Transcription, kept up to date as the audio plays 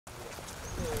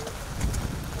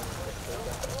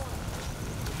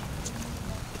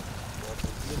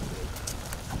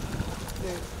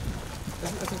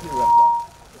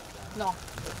No.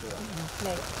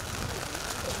 Nee.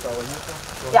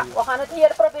 Ja, we gaan het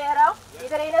hier proberen.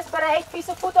 Iedereen is bereid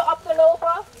vieze voeten op te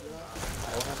lopen.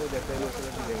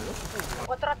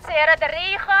 We trotseren de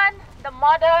regen, de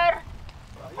modder,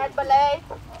 het beleid.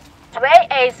 Wij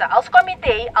eisen als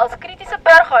comité, als kritische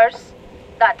burgers,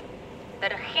 dat de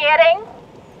regering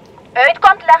uit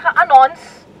komt leggen aan ons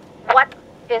wat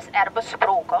is er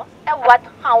besproken en wat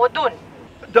gaan we doen.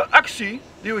 De actie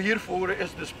die we hier voeren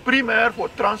is dus primair voor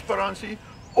transparantie,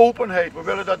 openheid. We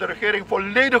willen dat de regering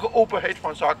volledige openheid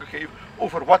van zaken geeft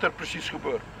over wat er precies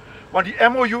gebeurt. Want die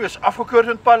MOU is afgekeurd in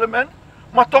het parlement,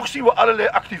 maar toch zien we allerlei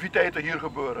activiteiten hier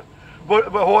gebeuren.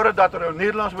 We horen dat er een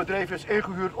Nederlands bedrijf is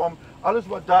ingehuurd om alles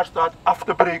wat daar staat af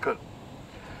te breken.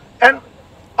 En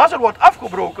als er wordt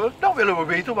afgebroken, dan willen we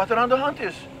weten wat er aan de hand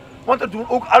is. Want er doen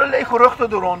ook allerlei geruchten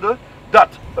de ronde dat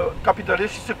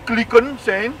kapitalistische klieken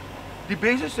zijn die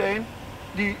bezig zijn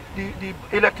die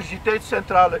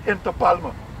elektriciteitscentrale in te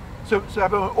palmen. Ze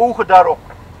hebben hun ogen daarop.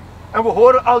 En we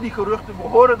horen al die geruchten, we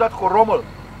horen dat gerommel.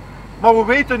 Maar we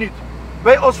weten niet.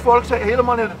 Wij als volk zijn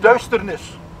helemaal in de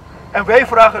duisternis. En wij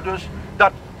vragen dus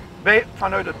dat wij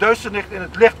vanuit de duisternis in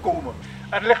het licht komen.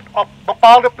 Er ligt op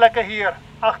bepaalde plekken hier,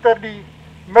 achter die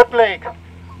mutleek,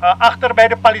 achter bij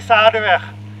de Palissadeweg,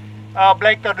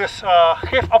 blijkt er dus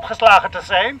gif opgeslagen te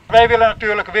zijn. Wij willen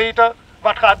natuurlijk weten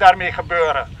wat gaat daarmee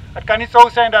gebeuren. Het kan niet zo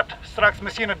zijn dat straks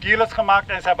misschien een deal is gemaakt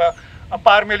en ze hebben een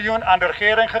paar miljoen aan de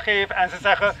regering gegeven en ze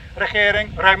zeggen,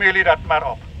 regering, ruimen jullie dat maar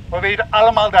op. We weten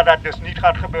allemaal dat dat dus niet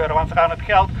gaat gebeuren, want ze gaan het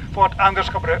geld voor het anders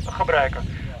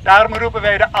gebruiken. Daarom roepen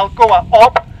wij de Alcoa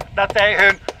op dat zij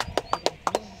hun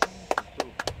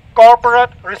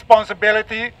corporate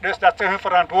responsibility, dus dat ze hun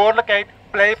verantwoordelijkheid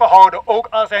blijven houden, ook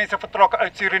al zijn ze vertrokken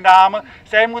uit Suriname.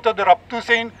 Zij moeten erop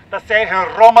toezien dat zij hun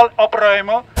rommel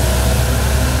opruimen.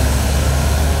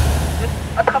 Dus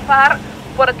het gevaar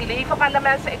voor het leven van de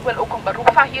mensen, ik wil ook een beroep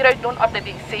van hieruit doen op de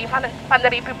DC van de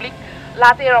Republiek.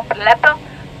 Laat erop letten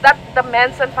dat de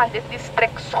mensen van dit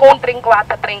district schoon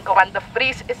drinkwater drinken, want de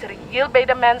vrees is reëel bij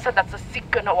de mensen dat ze ziek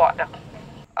kunnen worden.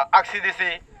 Actie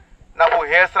DC, na voor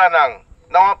heerstranang.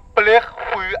 Nou een plicht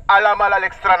voor u allemaal al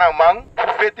extra nang man.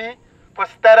 Veti,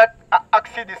 versterk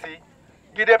actie DC.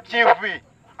 Gidep chief wie.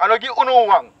 Anogi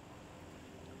unuwang.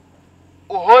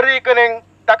 U hoor rekening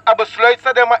dat een besluit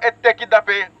staat maar het teki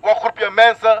dape wat groepje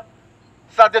mensen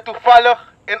staat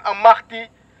toevallig in een machti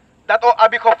dat ook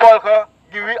abi gevolgen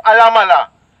die we allemaal.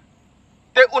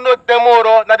 Te uno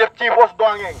demoro na de chief was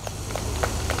doanging.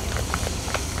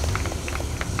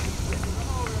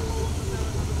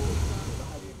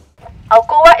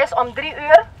 Alcoa is om 3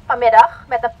 uur vanmiddag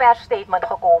met een persstatement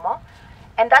gekomen.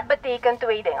 En dat betekent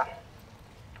 2 dingen.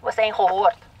 We zijn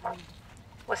gehoord.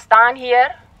 We staan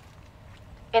hier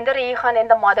in de regen, in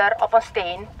de modder, op een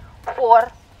steen voor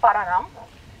Paranam.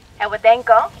 En we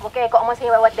kijken om ons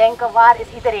heen en we denken, waar is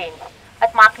iedereen?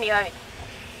 Het maakt niet uit.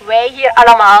 Wij hier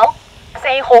allemaal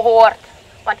zijn gehoord.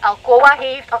 Want Alcoa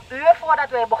heeft een uur voordat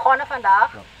wij begonnen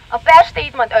vandaag een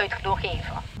persstatement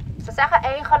uitgegeven. Ze zeggen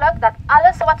eigenlijk dat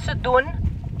alles wat ze doen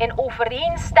in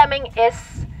overeenstemming is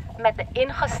met de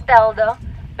ingestelde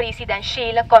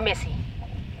presidentiële commissie.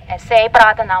 En zij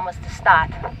praten namens de staat.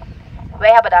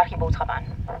 Wij hebben daar geen boodschap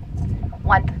aan.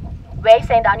 Want wij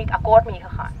zijn daar niet akkoord mee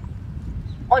gegaan.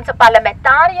 Onze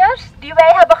parlementariërs die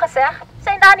wij hebben gezegd,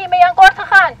 zijn daar niet mee akkoord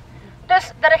gegaan.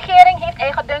 Dus de regering heeft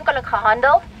eigendunkelijk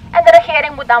gehandeld en de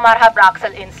regering moet dan maar haar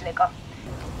braaksel inslikken.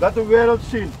 Laat de wereld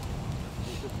zien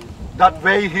dat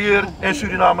wij hier in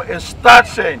Suriname in staat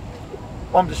zijn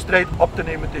om de strijd op te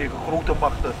nemen tegen grote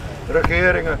machten,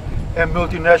 regeringen en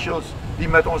multinationals die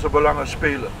met onze belangen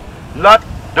spelen. Laat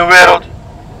de wereld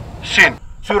zien.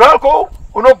 Suralco,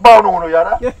 unok bouw no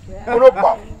yara. Unok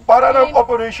bouw. Paranam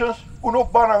operations,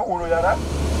 unok bouw no yara.